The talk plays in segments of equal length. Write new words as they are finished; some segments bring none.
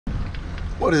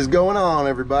What is going on,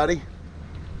 everybody?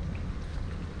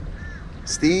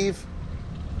 Steve,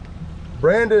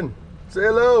 Brandon, say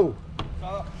hello.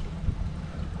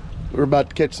 We're about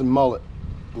to catch some mullet.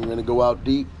 We're gonna go out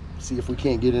deep, see if we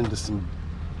can't get into some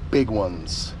big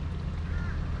ones.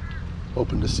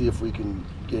 Hoping to see if we can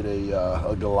get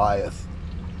a Goliath.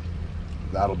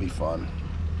 That'll be fun.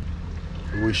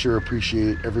 We sure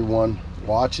appreciate everyone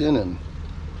watching and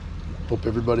hope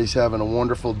everybody's having a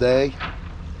wonderful day.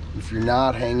 If you're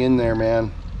not, hang in there,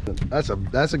 man. That's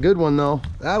a good one though.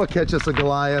 That'll catch us a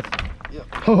Goliath. Yep.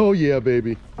 Oh yeah,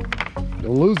 baby.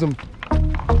 Don't lose them.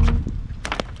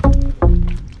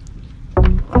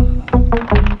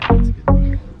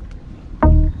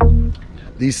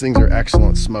 These things are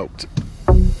excellent smoked.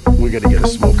 We gotta get a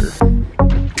smoker.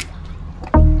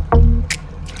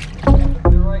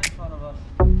 They're right in front of us.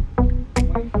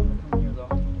 Wait for them to come here though.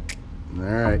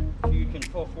 All right. If you can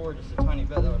pull forward just a tiny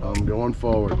bit, that would help. I'm going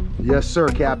forward. Yes, sir,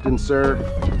 Captain, sir.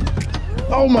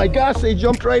 Oh my gosh, they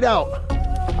jumped right out.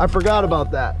 I forgot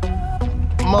about that.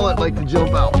 Mullet like to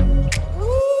jump out.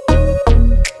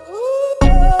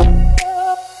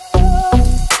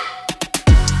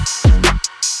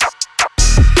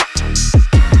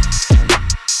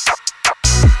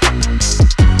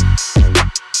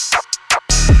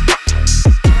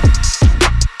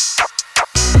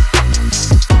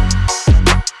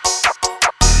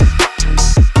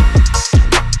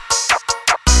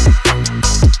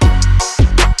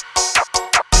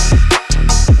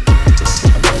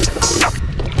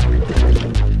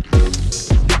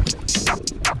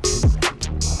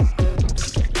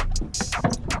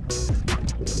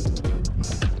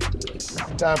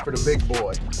 Time for the big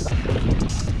boy.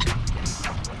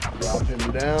 Drop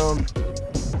him down.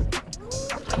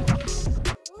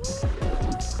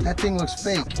 That thing looks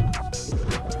fake.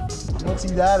 You don't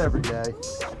see that every day.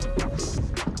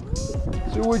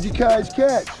 So what'd you guys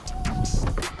catch?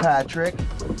 Patrick.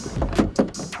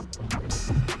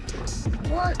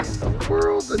 What in the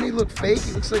world? Doesn't he look fake?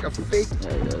 He looks like a fake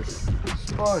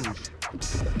sponge.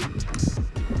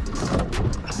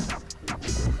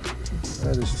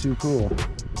 That is too cool.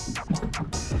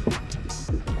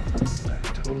 That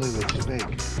totally looks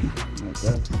fake.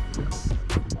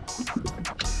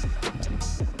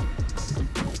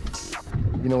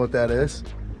 You know what that is?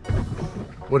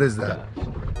 What is that?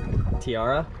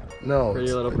 Tiara? No.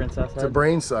 Pretty little princess head? It's a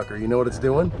brain sucker. You know what it's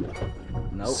doing?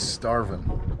 Nope. Starving.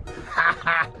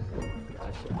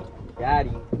 Got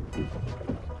him.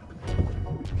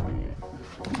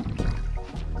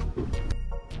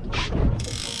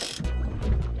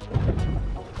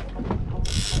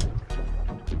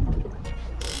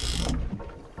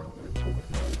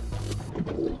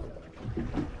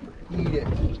 Eat it.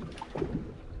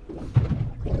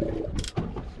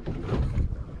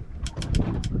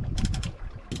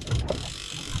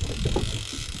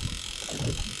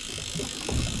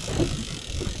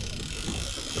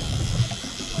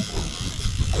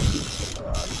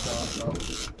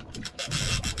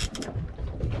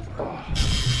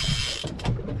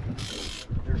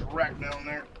 There's a wreck down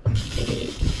there.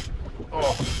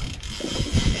 Oh.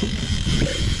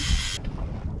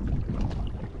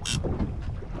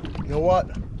 You know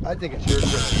what? I think it's your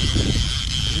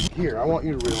turn. Here, I want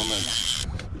you to reel him in.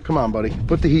 Come on, buddy.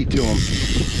 Put the heat to him.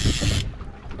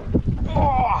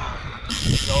 Oh.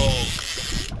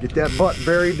 Get that butt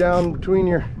buried down between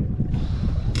your...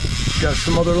 Got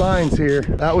some other lines here.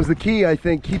 That was the key, I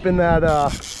think, keeping that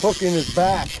hook in his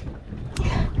back.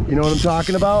 You know what I'm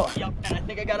talking about? Yep, and I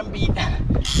think I got him beat.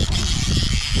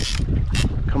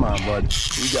 Come on, bud.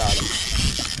 You got him.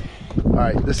 All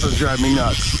right, this is driving me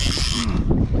nuts.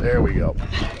 There we go.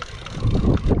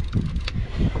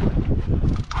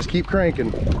 Just keep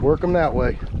cranking. Work them that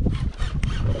way.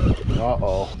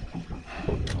 Uh-oh.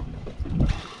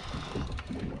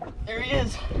 There he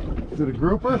is. Is it a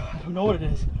grouper? I don't know what it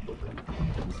is.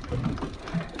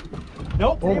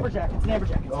 Nope, it's an Amberjack. It's an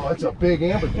Amberjack. Oh, it's a big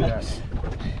Amberjack.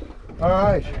 All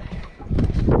right.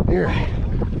 Here.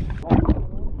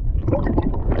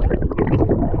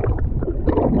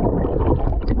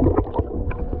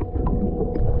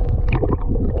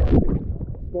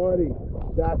 Buddy,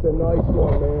 that's a nice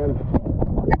one, man.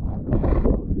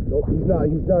 Nope, he's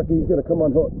not. He's gonna come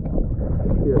unhooked.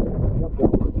 Here.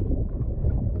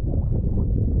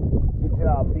 Good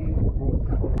job, Pete.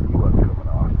 He wasn't coming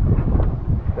off.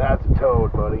 That's a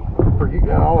toad, buddy. You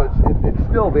know, it's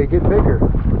still, they get bigger.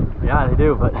 Yeah, they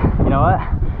do, but you know what?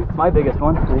 It's my biggest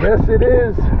one. Yes, it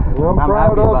is. Well, I'm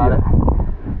proud happy about of it.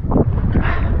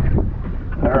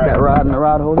 All right. That rod in the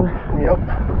rod holder. Yep.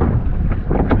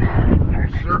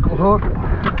 Circle hook.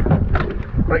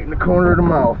 Right in the corner of the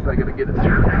mouth. I gotta get it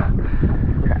through.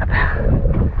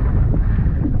 Crap.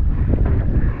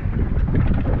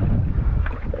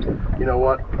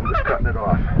 cutting it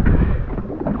off.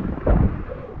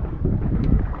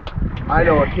 I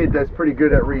know a kid that's pretty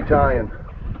good at retying.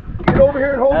 Get over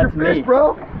here and hold your fish, bro.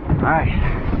 All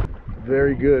right.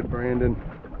 Very good, Brandon.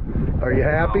 Are you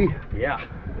happy? Yeah.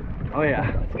 Oh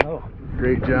yeah. Let's go.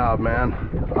 Great job, man.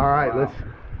 All right,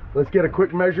 let's get a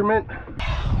quick measurement.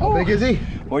 How big is he?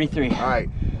 43. All right,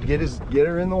 get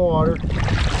her in the water.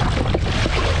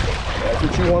 That's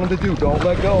what you want him to do. Don't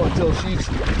let go until she's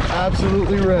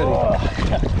absolutely ready.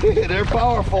 They're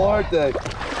powerful, aren't they?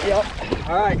 Yep.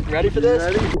 All right, ready for this?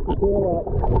 Ready?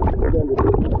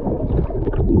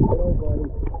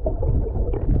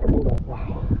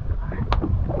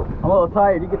 I'm a little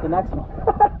tired. You get the next one.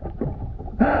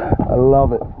 I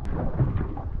love it.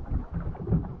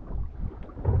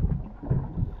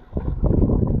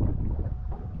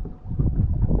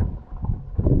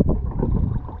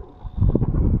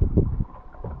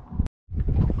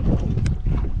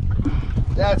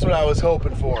 That's what I was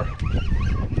hoping for.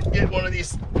 Get one of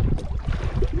these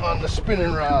on the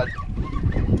spinning rod.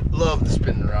 Love the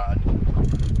spinning rod.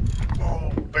 Oh,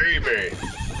 baby.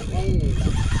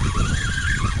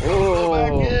 Oh, go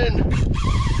back in.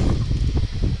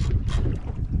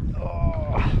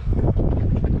 Oh,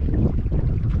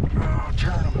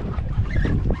 turn them.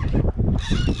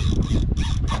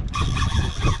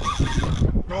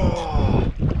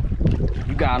 Oh.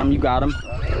 You got him. You got him.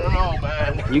 I don't know,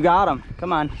 man. You got him.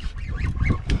 Come on. I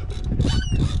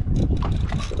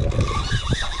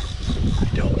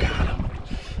don't got him.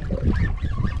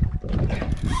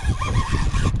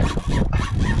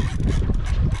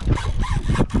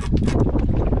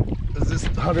 Is this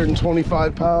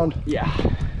 125 pound? Yeah.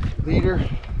 Leader?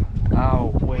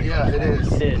 Oh wait. Yeah, it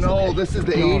is. It is. No, this is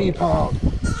the 80 pound.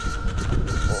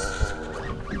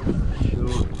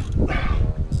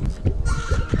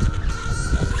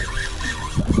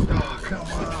 Oh, come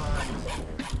on.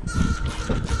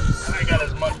 I got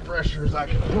as much pressure as I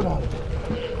can put on it.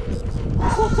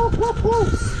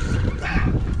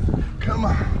 Come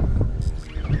on.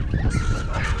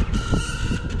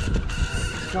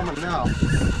 It's coming now.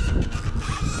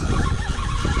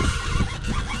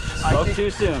 Spoke too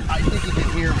soon. I think he can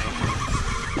hear me.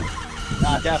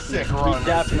 That's a sick run. He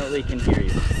definitely can hear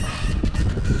you.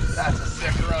 That's a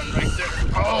sick run right there.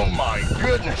 Oh my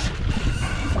goodness.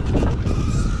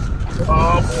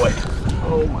 Oh boy.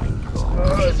 Oh my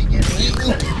god. Oh, is he getting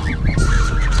eaten?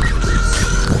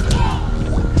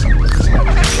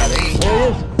 Got 8. There he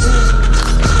is.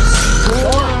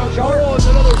 Shark! Oh, it's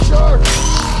another shark!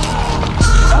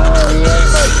 Oh,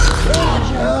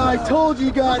 yeah. I told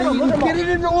you, got it. Get it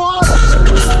in the water!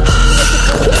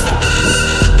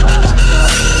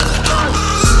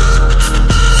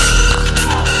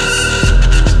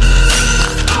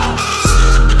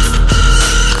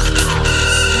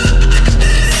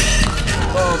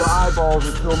 Oh, the eyeballs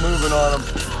are still moving on him.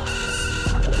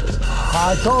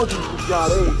 I told you he's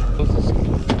got 8.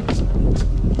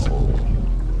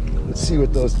 Let's see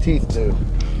what those teeth do.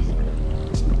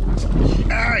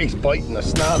 Ah, he's biting the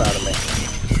snot out of me.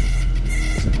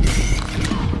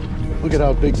 Look at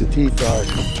how big the teeth are.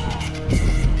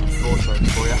 Bull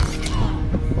sharks for you.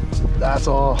 That's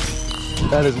all.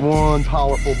 That is one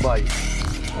powerful bite.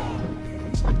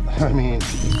 I mean,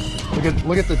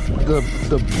 look at the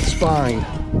spine.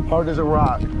 Hard as a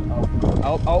rock.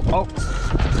 Oh.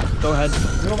 Go ahead.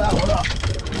 Fill that one up.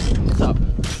 It's up.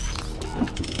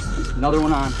 Another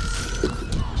one on.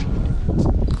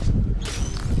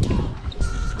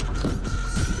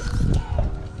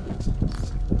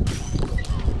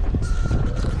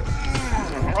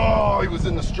 Oh, he was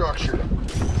in the structure.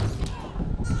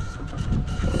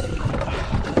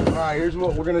 All right, here's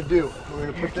what we're gonna do. We're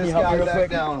gonna put this guy back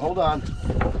down. Hold on.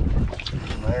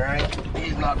 All right,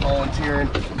 he's not volunteering.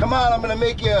 Come on, I'm gonna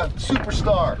make you a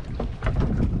superstar.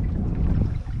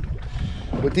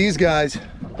 With these guys,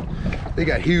 they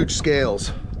got huge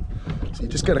scales. So you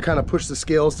just gotta kind of push the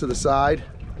scales to the side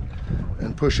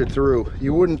and push it through.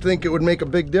 You wouldn't think it would make a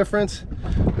big difference,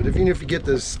 but even if you get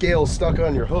the scales stuck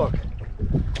on your hook,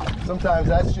 sometimes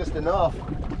that's just enough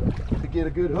to get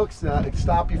a good hook set and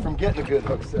stop you from getting a good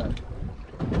hook set.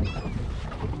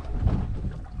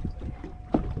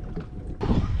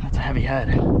 That's a heavy head.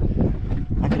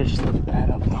 I could have just lifted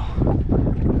that up though.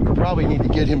 You probably need to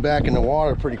get him back in the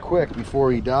water pretty quick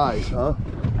before he dies, huh?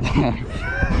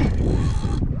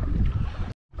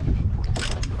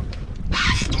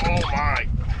 Oh my.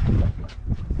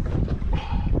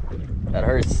 That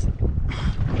hurts.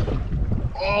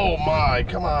 Oh my,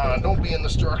 come on, don't be in the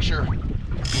structure.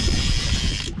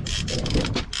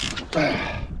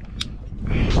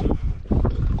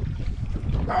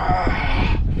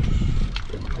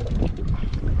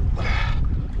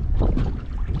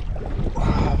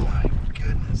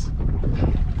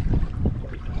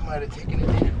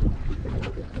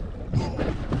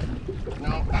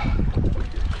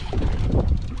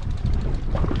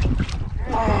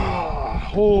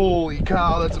 Holy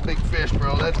cow, that's a big fish,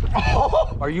 bro. That's,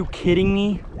 oh! Are you kidding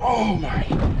me? Oh my,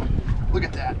 look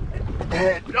at that.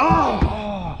 Head.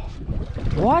 Oh!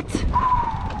 What?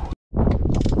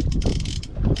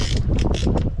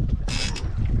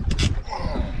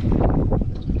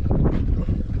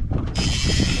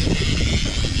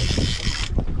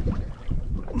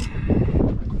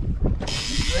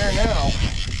 He's there now.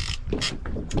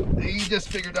 He just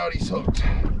figured out he's hooked.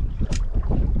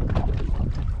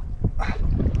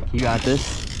 You got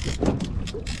this.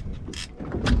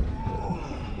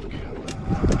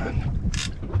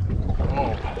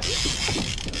 Oh.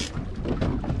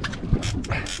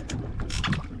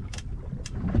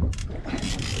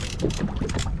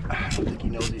 I don't think he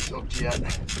knows he's hooked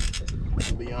yet.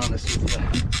 To be honest with you.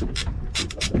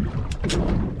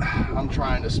 I'm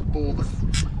trying to film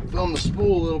the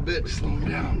spool a little bit to slow him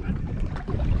down,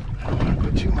 but I don't want to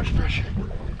put too much pressure.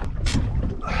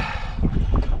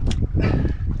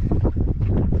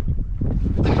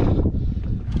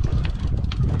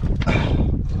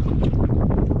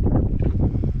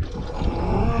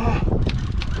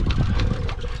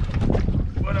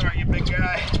 What are you, big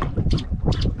guy?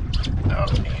 Oh,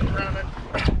 he's running.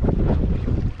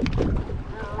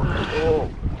 Oh.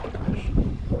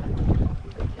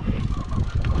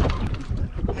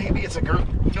 Maybe it's a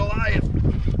Goliath.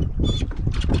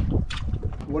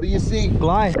 What do you see?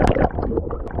 Goliath.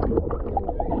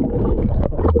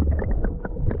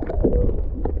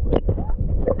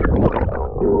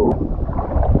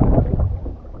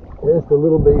 There's the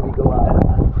little baby Goliath.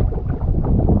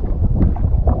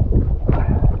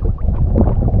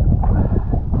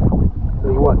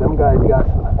 Tell you what, them guys got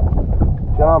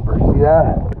some jumpers, see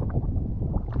that?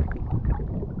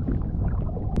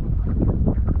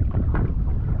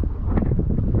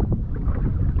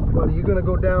 Buddy, you gonna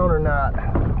go down or not?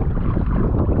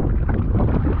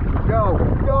 Go,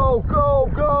 go, go,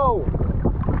 go!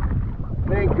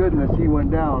 Thank goodness he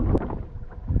went down.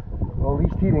 Well, at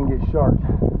least he didn't get sharked.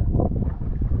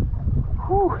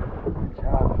 Whew. Good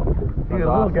job. He's a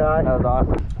little guy. That was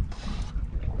awesome.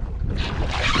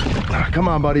 Come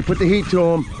on, buddy. Put the heat to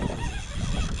him.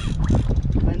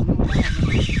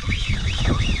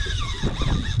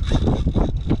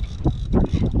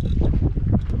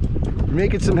 You're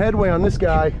making some headway on this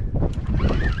guy.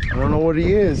 I don't know what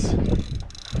he is.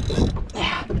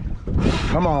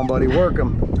 Come on, buddy. Work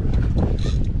him.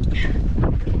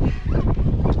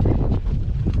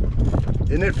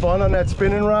 Isn't it fun on that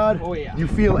spinning rod? Oh, yeah. You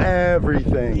feel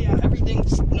everything. Yeah,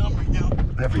 everything's numb right now.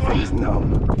 Everything's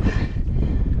numb.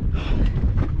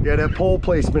 Yeah, that pole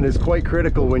placement is quite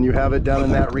critical when you have it down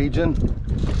in that region.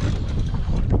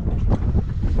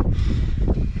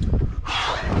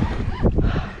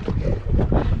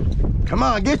 Come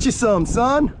on, get you some,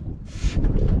 son.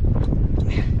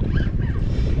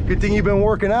 Good thing you've been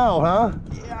working out, huh?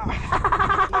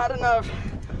 Yeah, not enough.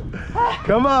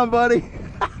 Come on, buddy.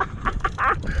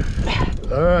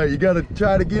 All right, you got to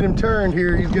try to get him turned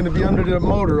here. He's going to be under the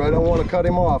motor. I don't want to cut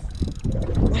him off.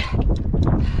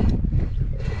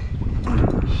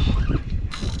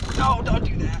 No, don't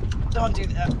do that. Don't do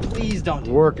that. Please don't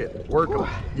do Work it. Work him.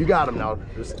 You got him now.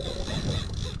 Just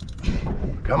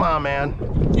come on, man.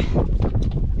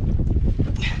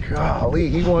 Golly,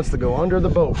 he wants to go under the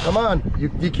boat. Come on.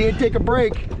 You can't take a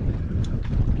break.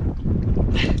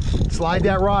 Slide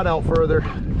that rod out further.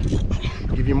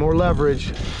 Give you more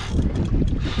leverage.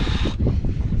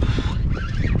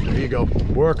 There you go.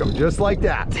 Work him just like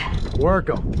that. Work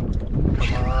him.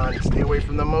 Come on, stay away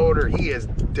from the motor. He is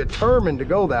determined to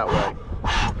go that way.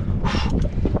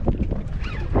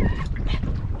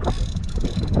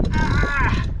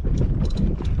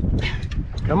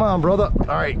 Come on, brother.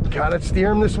 All right, gotta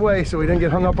steer him this way so he didn't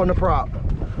get hung up on the prop.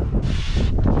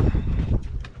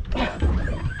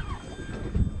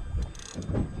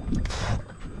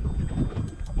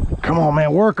 Come on,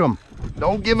 man, work him.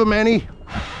 Don't give him any.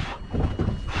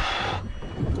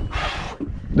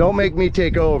 Don't make me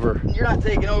take over. You're not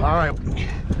taking over. All right,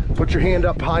 put your hand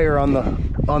up higher on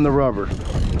the rubber.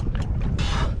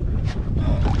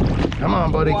 Come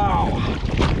on, buddy. Wow.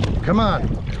 Come on.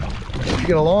 You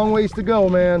got a long ways to go,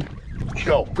 man.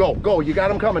 Go, go, go. You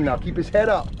got him coming now. Keep his head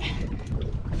up.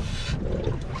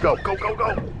 Go, go, go,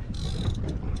 go.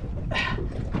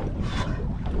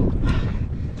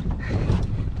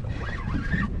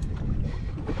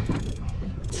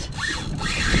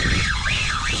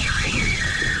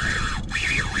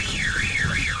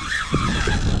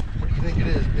 What do you think it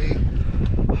is, B?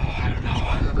 Oh, I don't know.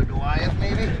 Another Goliath,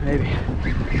 maybe? Maybe.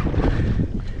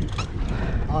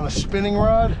 On a spinning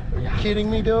rod? Are you kidding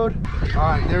me, dude? All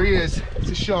right, there he is. It's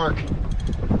a shark.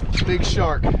 Big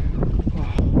shark. Do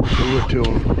it to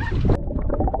him.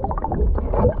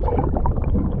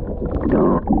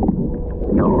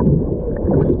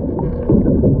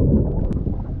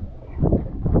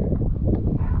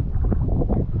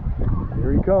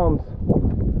 comes.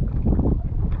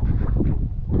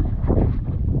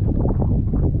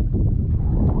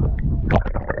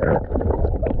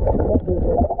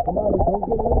 Come on, don't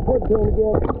get another head turn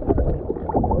again.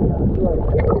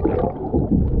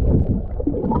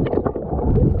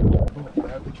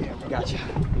 Grab the camera. Gotcha.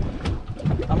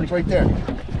 It's right there.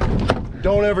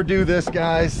 Don't ever do this,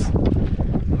 guys.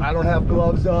 I don't have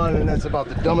gloves on, and that's about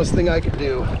the dumbest thing I could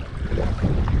do.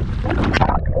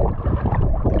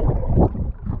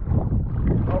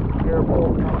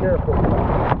 Careful, careful.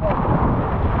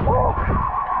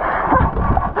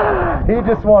 He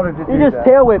just wanted to do that. He just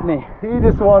tail whipped me. He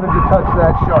just wanted to touch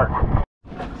that shark.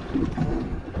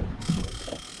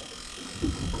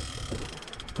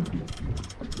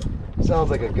 Sounds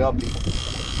like a guppy.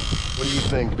 What do you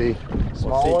think, B?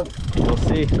 Small one? We'll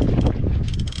see.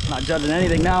 Not judging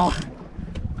anything now.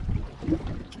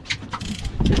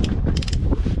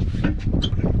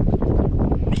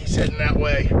 He's heading that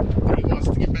way. He wants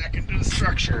to get back into the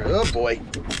structure. Oh boy.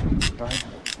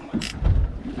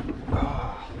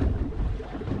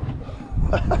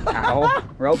 Ow.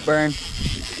 Rope burn.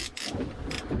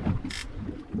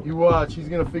 You watch, he's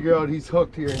gonna figure out he's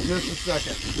hooked here in just a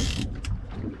second.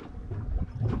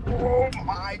 Oh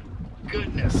my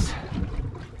goodness.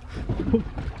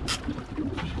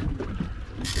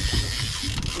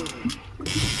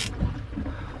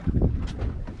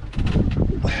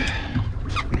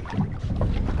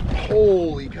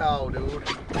 Holy cow, dude.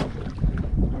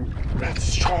 That's a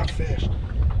strong fish.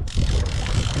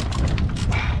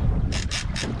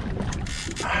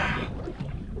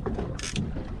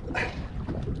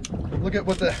 Look at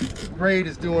what the braid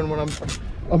is doing when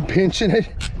I'm pinching it.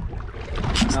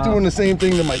 It's doing the same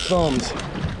thing to my thumbs.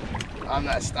 I'm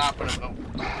not stopping it though.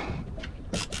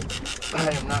 I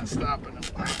am not stopping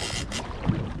it.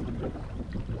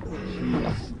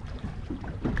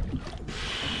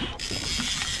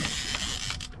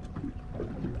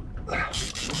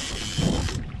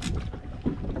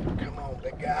 Come on,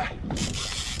 big guy.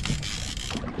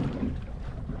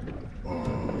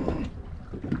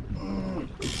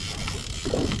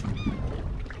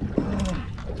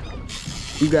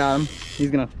 You got him. He's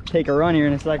gonna take a run here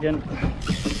in a second.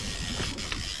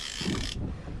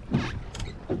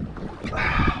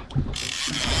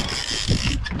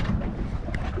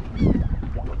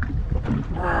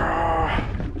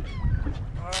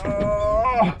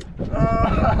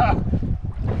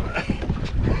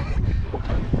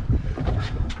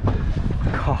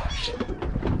 Gosh.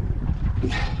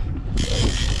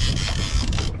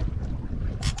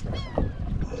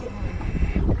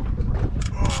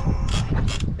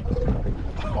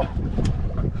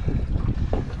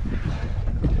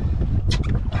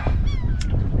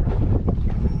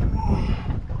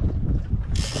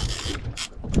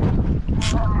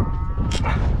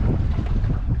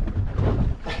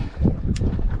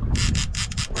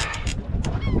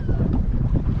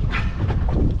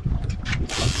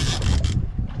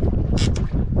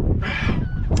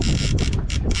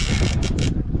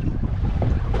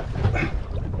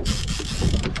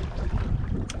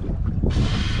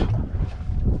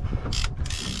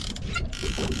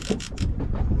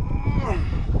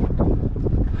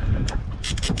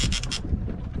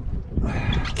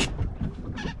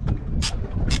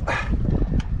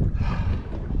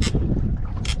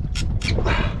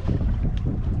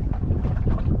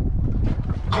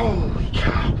 Holy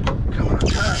cow. Come on,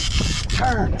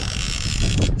 turn.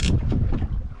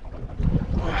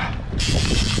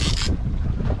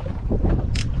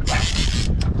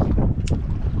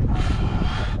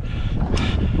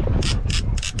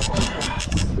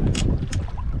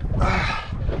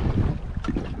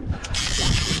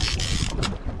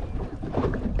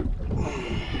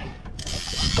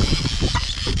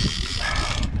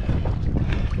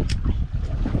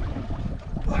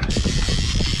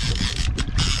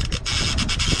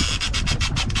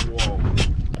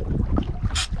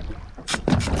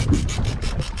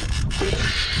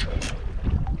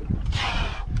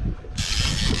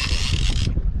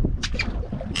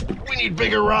 Need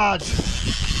bigger rods.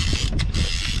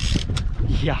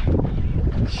 Yeah.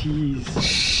 Jeez.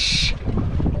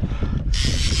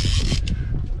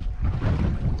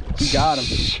 You got him.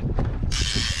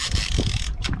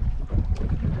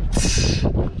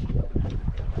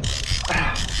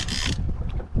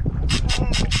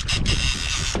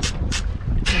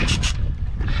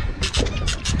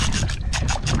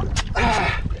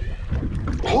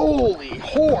 Holy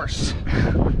horse.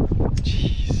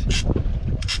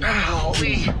 Oh,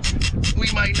 we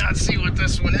might not see what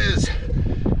this one is.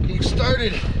 He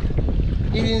started,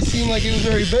 he didn't seem like he was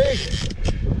very big.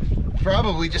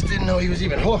 Probably just didn't know he was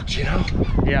even hooked, you know?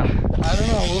 Yeah. I don't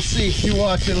know, we'll see. You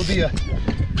watch, it'll be a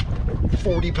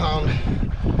 40-pound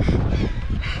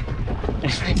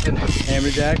stinking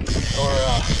Amberjack or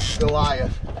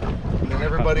Goliath, and then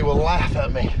everybody will laugh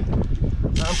at me.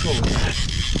 I'm cool with that.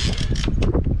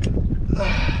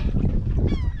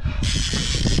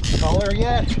 Taller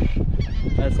yet?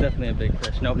 That's definitely a big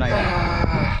fish. Nope, not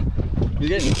yet. You're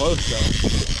getting close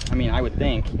though. I mean, I would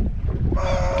think.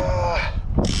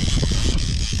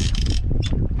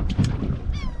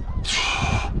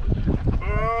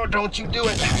 Oh, don't you do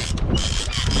it.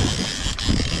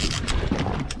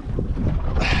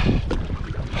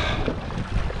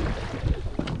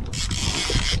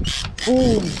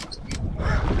 Boom.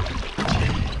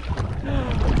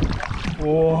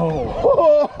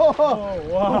 Whoa. Oh,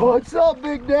 wow. What's up,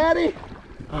 Big Daddy?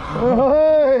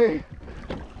 Hey,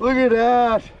 look at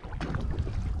that.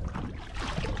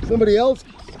 Somebody else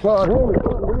caught him.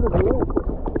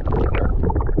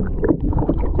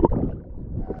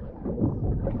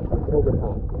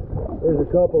 There's a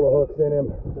couple of hooks in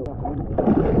him.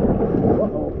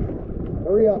 Uh-oh.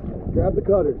 Hurry up. Grab the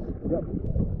cutters. Yep.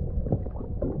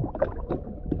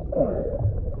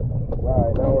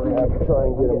 Alright, now we're going to have to try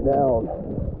and get him down.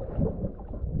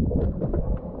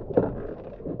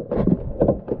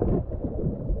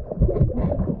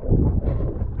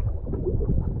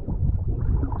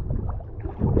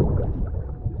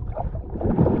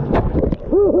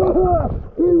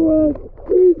 He went.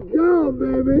 He's gone,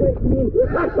 baby.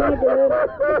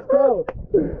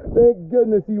 Thank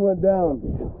goodness he went down.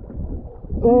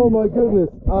 Oh my goodness.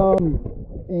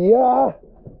 Yeah.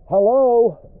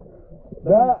 Hello.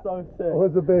 That so sick.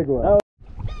 was a big one. All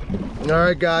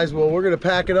right, guys. Well, we're gonna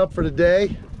pack it up for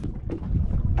today.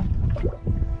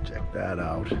 Check that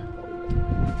out.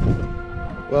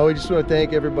 Well, we just want to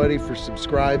thank everybody for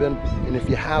subscribing, and if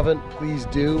you haven't, please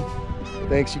do.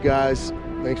 Thanks, you guys.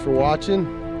 Thanks for watching.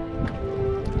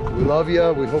 We love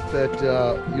you. We hope that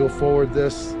you'll forward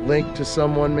this link to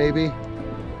someone, maybe.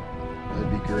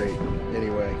 That'd be great.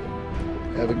 Anyway,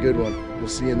 have a good one. We'll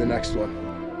see you in the next one.